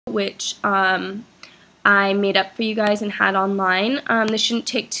which I made up for you guys and had online. This shouldn't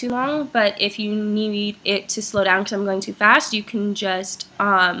take too long, but if you need it to slow down because I'm going too fast, you can just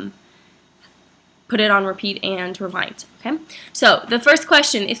put it on repeat and rewind. Okay? So the first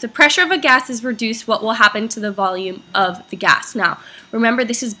question, if the pressure of a gas is reduced, what will happen to the volume of the gas? Now, remember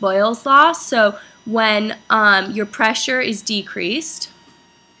this is Boyle's law, so when your pressure is decreased,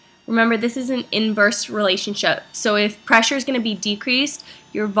 remember this is an inverse relationship. So if pressure is going to be decreased,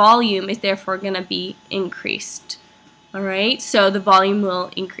 your volume is therefore going to be increased. Alright, so the volume will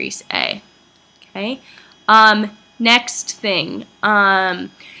increase A. Okay. Next thing,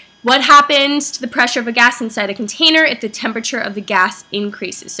 what happens to the pressure of a gas inside a container if the temperature of the gas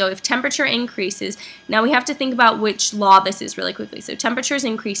increases? So if temperature increases, now we have to think about which law this is really quickly. So temperature is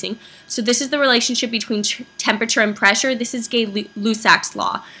increasing. So this is the relationship between temperature and pressure. This is Gay-Lussac's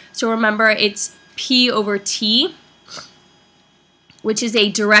law. So remember, it's P over T, which is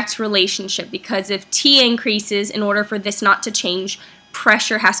a direct relationship, because if T increases, in order for this not to change,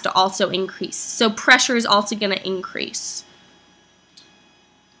 pressure has to also increase. So pressure is also going to increase.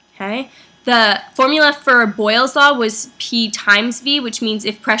 Okay. The formula for Boyle's law was P times V, which means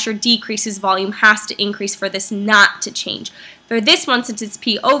if pressure decreases, volume has to increase for this not to change. For this one, since it's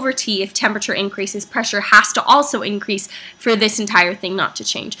P over T, if temperature increases, pressure has to also increase for this entire thing not to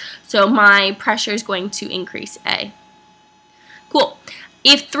change. So my pressure is going to increase A. Cool.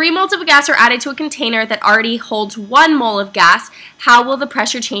 If 3 moles of a gas are added to a container that already holds 1 mole of gas, how will the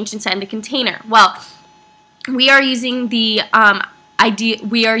pressure change inside the container? Well, we are using the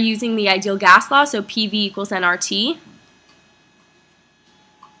ideal gas law, so PV equals nRT.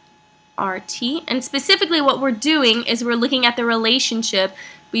 RT. And specifically what we're doing is we're looking at the relationship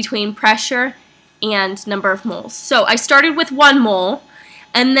between pressure and number of moles. So I started with 1 mole,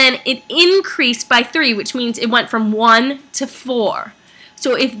 and then it increased by 3, which means it went from 1 to 4.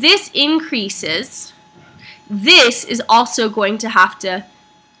 So if this increases, this is also going to have to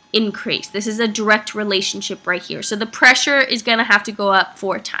increase. This is a direct relationship right here. So the pressure is going to have to go up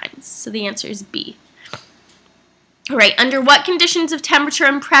 4 times. So the answer is B. All right, under what conditions of temperature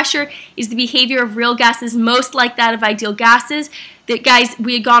and pressure is the behavior of real gases most like that of ideal gases? That, guys,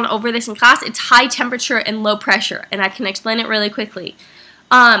 we had gone over this in class. It's high temperature and low pressure, and I can explain it really quickly.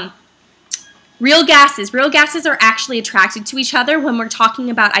 Real gases are actually attracted to each other. When we're talking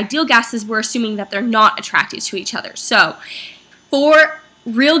about ideal gases, we're assuming that they're not attracted to each other. So for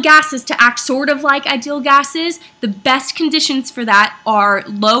real gases to act sort of like ideal gases, the best conditions for that are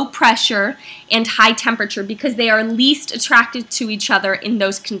low pressure and high temperature, because they are least attracted to each other in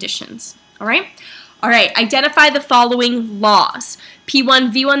those conditions. All right? All right, identify the following laws.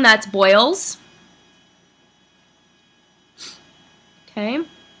 P1, V1, that's Boyle's. Okay.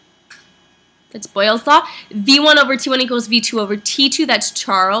 That's Boyle's law. V1 over T1 equals V2 over T2, that's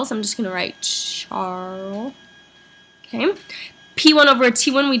Charles. I'm just going to write Charles. Okay. P1 over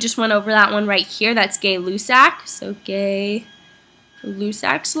T1, we just went over that one right here. That's Gay-Lussac. So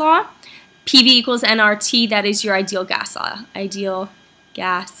Gay-Lussac's law. PV equals nRT. That is your ideal gas law. Ideal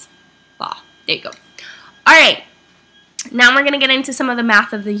gas law. There you go. All right. Now we're going to get into some of the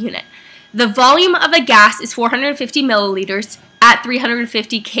math of the unit. The volume of a gas is 450 milliliters at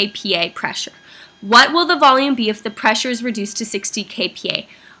 350 kPa pressure. What will the volume be if the pressure is reduced to 60 kPa?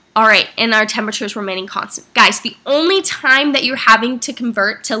 Alright, and our temperature is remaining constant. Guys, the only time that you're having to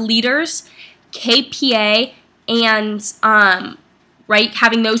convert to liters, kPa, and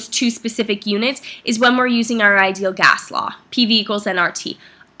having those 2 specific units is when we're using our ideal gas law, PV equals nRT.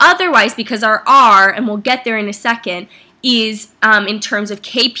 Otherwise, because our R, and we'll get there in a second, is in terms of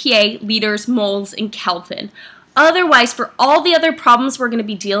kPa, liters, moles, and Kelvin. Otherwise, for all the other problems we're going to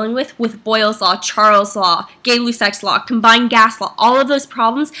be dealing with Boyle's law, Charles' law, Gay-Lussac's law, combined gas law, all of those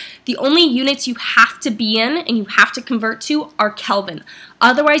problems, the only units you have to be in and you have to convert to are Kelvin.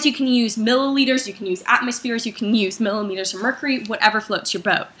 Otherwise, you can use milliliters, you can use atmospheres, you can use millimeters of mercury, whatever floats your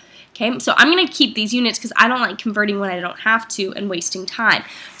boat. Okay, so I'm going to keep these units because I don't like converting when I don't have to and wasting time.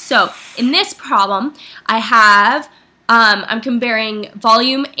 So in this problem, I have I'm comparing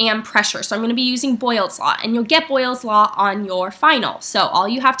volume and pressure. So I'm going to be using Boyle's law, and you'll get Boyle's law on your final. So all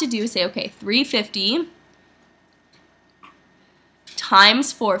you have to do is say, okay, 350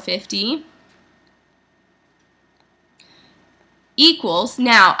 times 450 equals,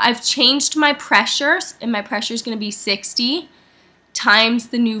 now I've changed my pressures, and my pressure is going to be 60 times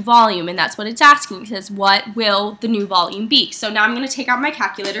the new volume, and that's what it's asking. It says, what will the new volume be? So now I'm going to take out my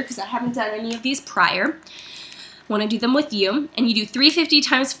calculator because I haven't done any of these prior. I want to do them with you, and you do 350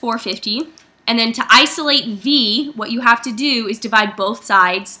 times 450, And then to isolate V, what you have to do is divide both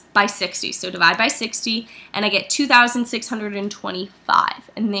sides by 60. So divide by 60, and I get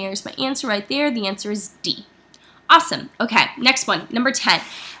 2,625. And there's my answer right there. The answer is D. Awesome. Okay, next one, number 10.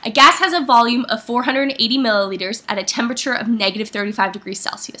 A gas has a volume of 480 milliliters at a temperature of negative 35 degrees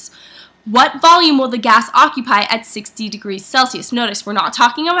Celsius. What volume will the gas occupy at 60 degrees Celsius? Notice we're not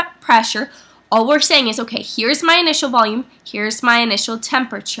talking about pressure. All we're saying is, okay, here's my initial volume, here's my initial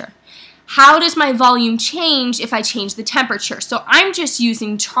temperature. How does my volume change if I change the temperature? So I'm just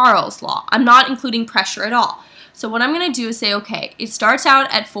using Charles' law. I'm not including pressure at all. So what I'm going to do is say, okay, it starts out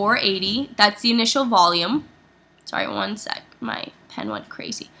at 480. That's the initial volume. Sorry, one sec. My pen went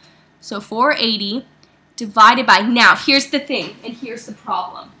crazy. So 480 divided by, now here's the thing, and here's the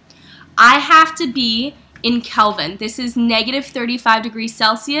problem. I have to be in Kelvin. This is negative 35 degrees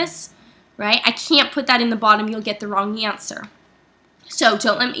Celsius, right? I can't put that in the bottom. You'll get the wrong answer. So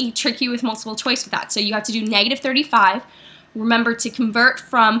don't let me trick you with multiple choice with that. So you have to do negative 35. Remember, to convert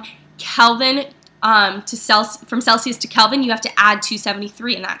from Kelvin from Celsius to Kelvin, you have to add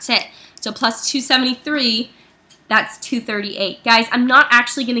 273, and that's it. So plus 273, that's 238. Guys, I'm not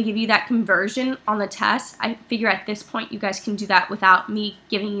actually going to give you that conversion on the test. I figure at this point you guys can do that without me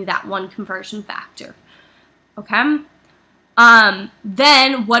giving you that one conversion factor. Okay?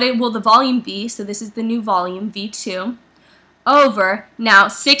 Then what will the volume be? So this is the new volume, V2. Over, now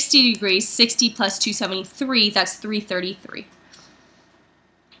 60 degrees, 60 plus 273, that's 333.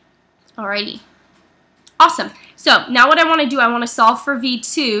 Alrighty. Awesome. So now what I want to do, I want to solve for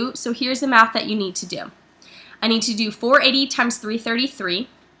V2. So here's the math that you need to do. I need to do 480 times 333.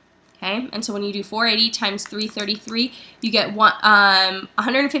 Okay, and so when you do 480 times 333, you get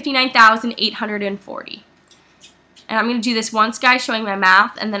 159,840. And I'm going to do this once, guys, showing my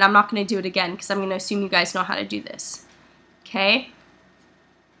math, and then I'm not going to do it again because I'm going to assume you guys know how to do this. Okay,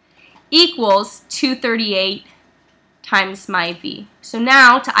 equals 238 times my V. So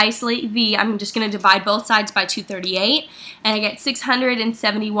now to isolate V, I'm just going to divide both sides by 238, and I get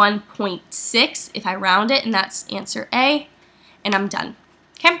 671.6 if I round it, and that's answer A, and I'm done.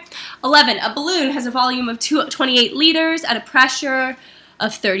 Okay, 11. A balloon has a volume of 28 liters at a pressure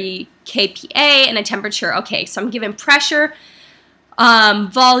of 30 kPa and a temperature. Okay, so I'm given pressure,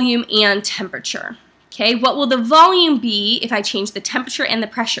 volume, and temperature. Okay, what will the volume be if I change the temperature and the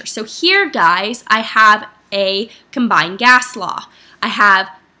pressure? So here, guys, I have a combined gas law. I have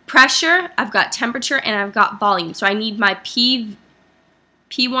pressure, I've got temperature, and I've got volume. So I need my P1,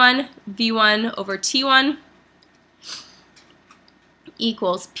 V1 over T1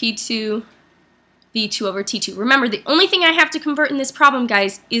 equals P2, V2 over T2. Remember, the only thing I have to convert in this problem,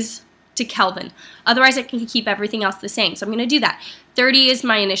 guys, is to Kelvin. Otherwise, I can keep everything else the same. So I'm going to do that. 30 is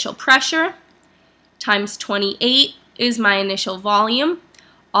my initial pressure, times 28 is my initial volume,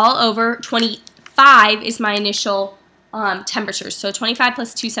 all over 25 is my initial temperature. So 25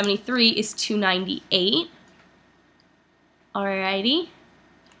 plus 273 is 298. Alrighty.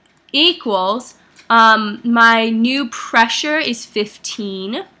 Equals, my new pressure is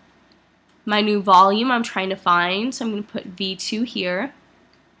 15. My new volume I'm trying to find, so I'm going to put V2 here.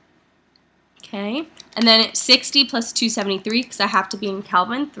 Okay. And then it's 60 plus 273, because I have to be in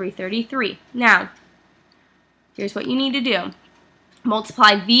Kelvin, 333. Now, here's what you need to do.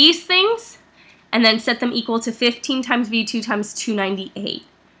 Multiply these things, and then set them equal to 15 times V2 times 298.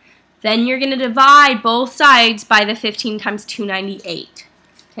 Then you're going to divide both sides by the 15 times 298.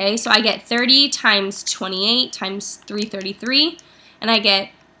 Okay, so I get 30 times 28 times 333, and I get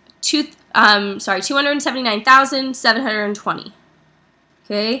 279,720.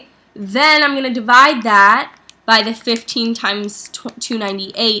 Okay, then I'm going to divide that by the 15 times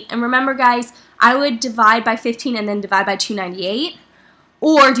 298. And remember, guys, I would divide by 15 and then divide by 298,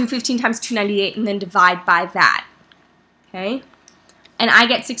 or do 15 times 298 and then divide by that. Okay, and I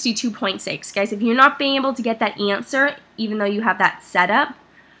get 62.6. Guys, if you're not being able to get that answer, even though you have that set up,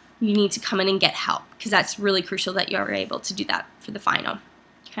 you need to come in and get help, because that's really crucial that you're able to do that for the final.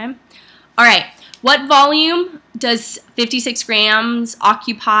 Okay. All right. What volume does 56 grams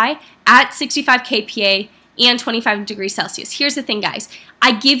occupy at 65 kPa and 25 degrees Celsius? Here's the thing, guys.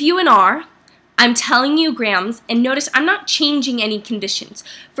 I give you an R. I'm telling you grams, and notice I'm not changing any conditions.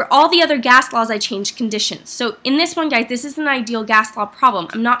 For all the other gas laws, I change conditions. So in this one, guys, this is an ideal gas law problem.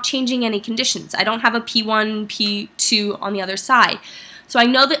 I'm not changing any conditions. I don't have a P1, P2 on the other side. So I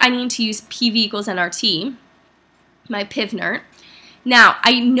know that I need to use PV equals nRT, my PIV-NERT. Now,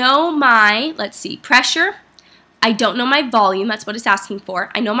 I know my, let's see, pressure. I don't know my volume. That's what it's asking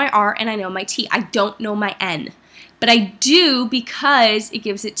for. I know my R, and I know my T. I don't know my N. But I do because it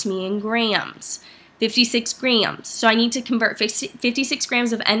gives it to me in grams. 56 grams. So I need to convert 56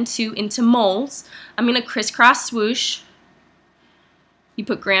 grams of N2 into moles. I'm going to crisscross swoosh. You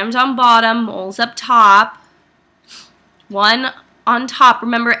put grams on bottom, moles up top. 1 on top.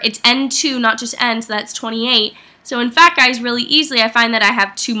 Remember, it's N2, not just N, so that's 28. So in fact, guys, really easily, I find that I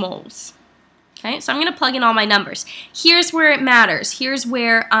have 2 moles. Okay, so I'm going to plug in all my numbers. Here's where it matters. Here's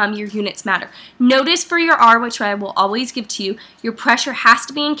where your units matter. Notice for your R, which I will always give to you, your pressure has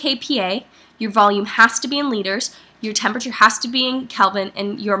to be in kPa, your volume has to be in liters, your temperature has to be in Kelvin,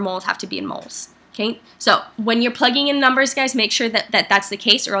 and your moles have to be in moles. Okay, so when you're plugging in numbers, guys, make sure that that's the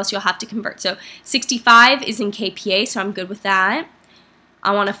case, or else you'll have to convert. So 65 is in kPa, so I'm good with that.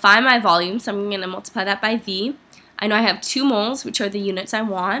 I want to find my volume, so I'm going to multiply that by V. I know I have 2 moles, which are the units I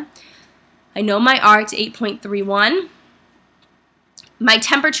want. I know my R, it's 8.31. My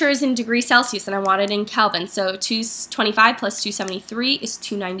temperature is in degrees Celsius, and I want it in Kelvin. So 225 plus 273 is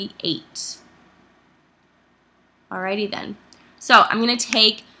 298. Alrighty then. So I'm going to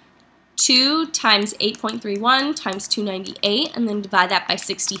take 2 times 8.31 times 298, and then divide that by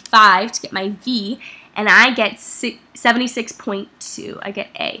 65 to get my V, and I get 76.2. I get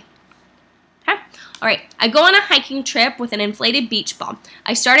A. Okay? Alright, I go on a hiking trip with an inflated beach ball.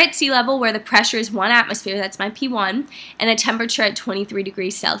 I start at sea level where the pressure is 1 atmosphere, that's my P1, and a temperature at 23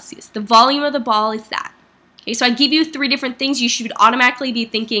 degrees Celsius. The volume of the ball is that. Okay, so I give you 3 different things. You should automatically be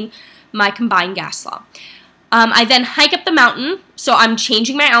thinking my combined gas law. I then hike up the mountain, so I'm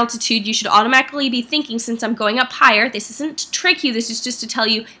changing my altitude. You should automatically be thinking, since I'm going up higher, this isn't to trick you, this is just to tell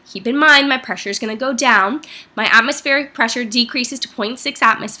you, keep in mind my pressure is going to go down. My atmospheric pressure decreases to 0.6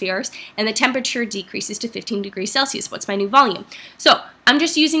 atmospheres, and the temperature decreases to 15 degrees Celsius. What's my new volume? So I'm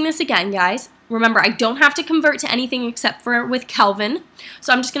just using this again, guys. Remember, I don't have to convert to anything except for with Kelvin,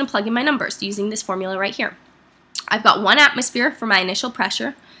 so I'm just going to plug in my numbers using this formula right here. I've got 1 atmosphere for my initial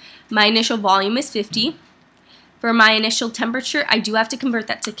pressure. My initial volume is 50. For my initial temperature, I do have to convert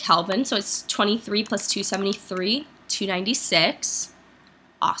that to Kelvin, so it's 23 plus 273, 296.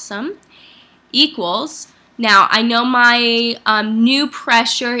 Awesome. Equals, now I know my new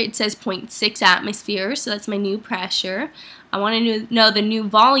pressure, it says 0.6 atmospheres, so that's my new pressure. I want to know the new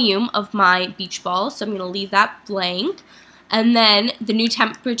volume of my beach ball, so I'm going to leave that blank. And then the new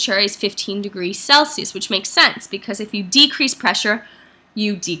temperature is 15 degrees Celsius, which makes sense, because if you decrease pressure,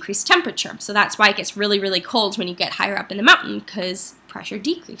 you decrease temperature. So that's why it gets really, really cold when you get higher up in the mountain, because pressure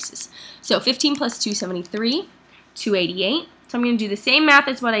decreases. So 15 plus 273, 288. So I'm going to do the same math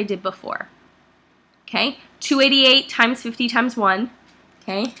as what I did before. Okay, 288 times 50 times 1.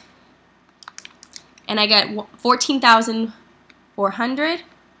 Okay, and I get 14,400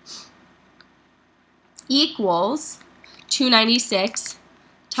 equals 296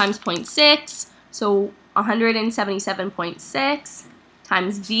 times 0.6, so 177.6.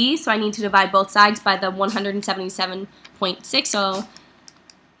 times V, so I need to divide both sides by the 177.6, so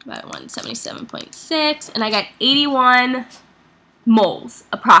about 177.6, and I got 81 moles,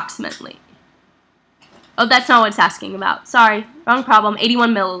 approximately. Oh, that's not what it's asking about. Sorry, wrong problem.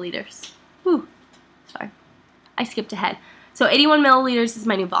 81 milliliters. Whew. Sorry, I skipped ahead. So 81 milliliters is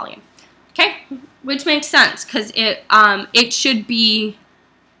my new volume. Okay, which makes sense, because it should be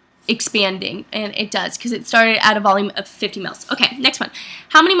expanding, and it does, because it started at a volume of 50 mils. Okay, next one.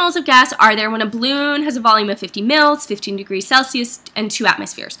 How many moles of gas are there when a balloon has a volume of 50 mils, 15 degrees Celsius, and 2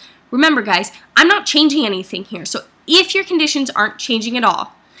 atmospheres? Remember, guys, I'm not changing anything here, so if your conditions aren't changing at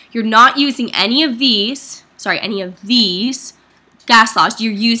all, you're not using any of these gas laws,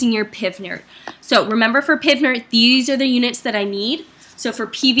 you're using your PIV-NERT. So remember, for PIV-NERT, these are the units that I need. So for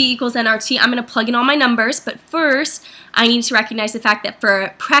PV equals nRT, I'm going to plug in all my numbers, but first, I need to recognize the fact that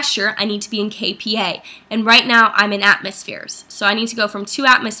for pressure, I need to be in kPa. And right now, I'm in atmospheres. So I need to go from 2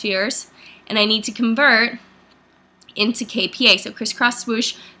 atmospheres, and I need to convert into kPa. So crisscross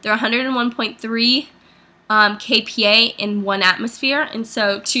swoosh, they're 101.3 kPa in 1 atmosphere. And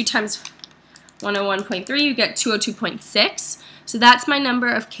so 2 times 101.3, you get 202.6. So that's my number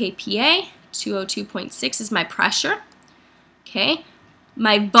of kPa. 202.6 is my pressure. Okay.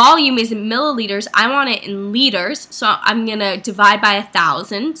 My volume is in milliliters. I want it in liters, so I'm going to divide by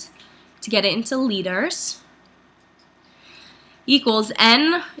 1,000 to get it into liters. Equals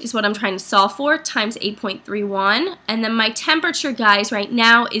N is what I'm trying to solve for, times 8.31. And then my temperature, guys, right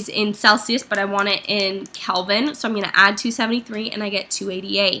now is in Celsius, but I want it in Kelvin, so I'm going to add 273, and I get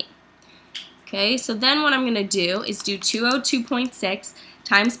 288. Okay, so then what I'm going to do is do 202.6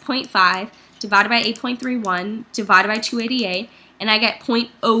 times 0.5 divided by 8.31 divided by 288, and I get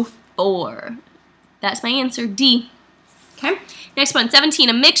 0.04. That's my answer, D. Okay, next one, 17.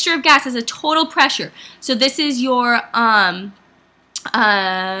 A mixture of gas has a total pressure. So this is your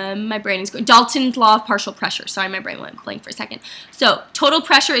My brain is going. Dalton's law of partial pressure. Sorry, my brain went blank for a second. So total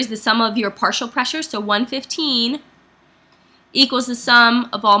pressure is the sum of your partial pressure. So 115 equals the sum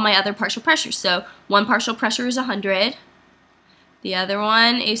of all my other partial pressures. So one partial pressure is 100. The other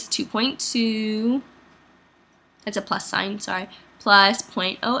one is 2.2. That's a plus sign, sorry. Plus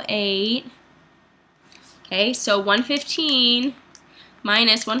 0.08. Okay, so 115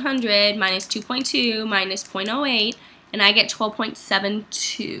 minus 100 minus 2.2 minus 0.08, and I get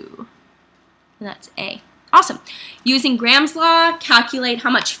 12.72. And that's A. Awesome. Using Graham's law, calculate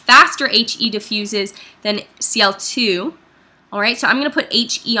how much faster HE diffuses than Cl2. All right, so I'm going to put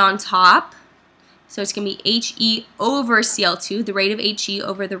HE on top. So it's going to be HE over Cl2, the rate of HE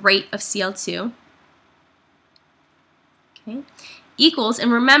over the rate of Cl2. Okay. Equals,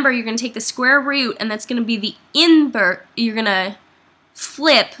 and remember, you're going to take the square root, and that's going to be the invert. You're going to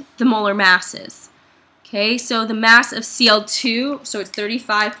flip the molar masses. Okay, so the mass of Cl2, so it's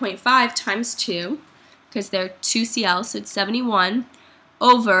 35.5 times 2, because they're 2 Cl, so it's 71,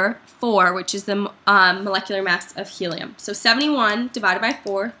 over 4, which is the molecular mass of helium. So 71 divided by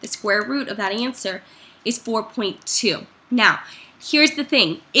 4, the square root of that answer is 4.2. Now, here's the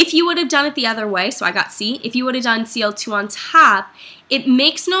thing. If you would have done it the other way, so I got C, if you would have done Cl2 on top, it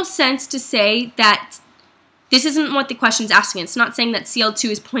makes no sense to say that this isn't what the question's asking. It's not saying that Cl2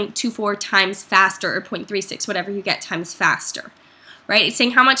 is 0.24 times faster or 0.36, whatever you get, times faster, right? It's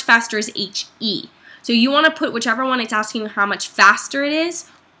saying how much faster is HE. So you want to put whichever one it's asking how much faster it is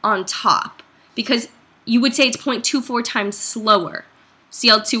on top, because you would say it's 0.24 times slower.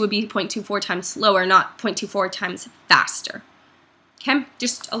 Cl2 would be 0.24 times slower, not 0.24 times faster. Okay,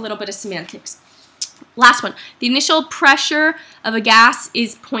 just a little bit of semantics. Last one. The initial pressure of a gas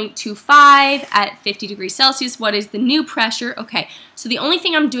is 0.25 at 50 degrees Celsius. What is the new pressure? Okay, so the only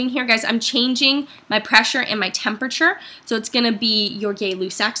thing I'm doing here, guys, I'm changing my pressure and my temperature. So it's going to be your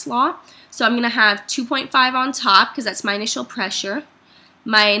Gay-Lussac's law. So I'm going to have 2.5 on top because that's my initial pressure.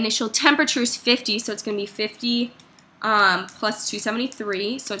 My initial temperature is 50, so it's going to be 50 plus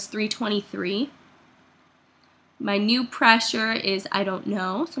 273, so it's 323. My new pressure is, I don't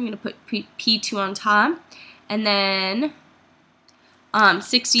know, so I'm going to put P2 on top. And then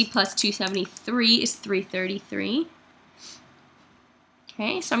 60 plus 273 is 333.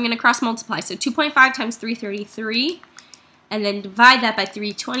 Okay, so I'm going to cross multiply. So 2.5 times 333, and then divide that by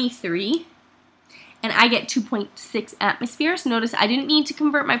 323. And I get 2.6 atmospheres. Notice I didn't need to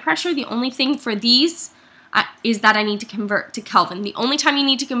convert my pressure. The only thing for these is that I need to convert to Kelvin. The only time you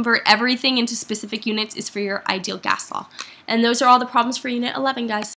need to convert everything into specific units is for your ideal gas law. And those are all the problems for Unit 11, guys.